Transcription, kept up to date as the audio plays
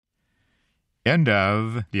End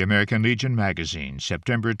of The American Legion Magazine,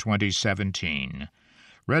 September 2017.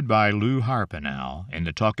 Read by Lou Harpenau in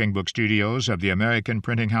the Talking Book Studios of the American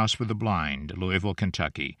Printing House for the Blind, Louisville,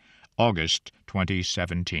 Kentucky, August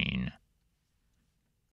 2017.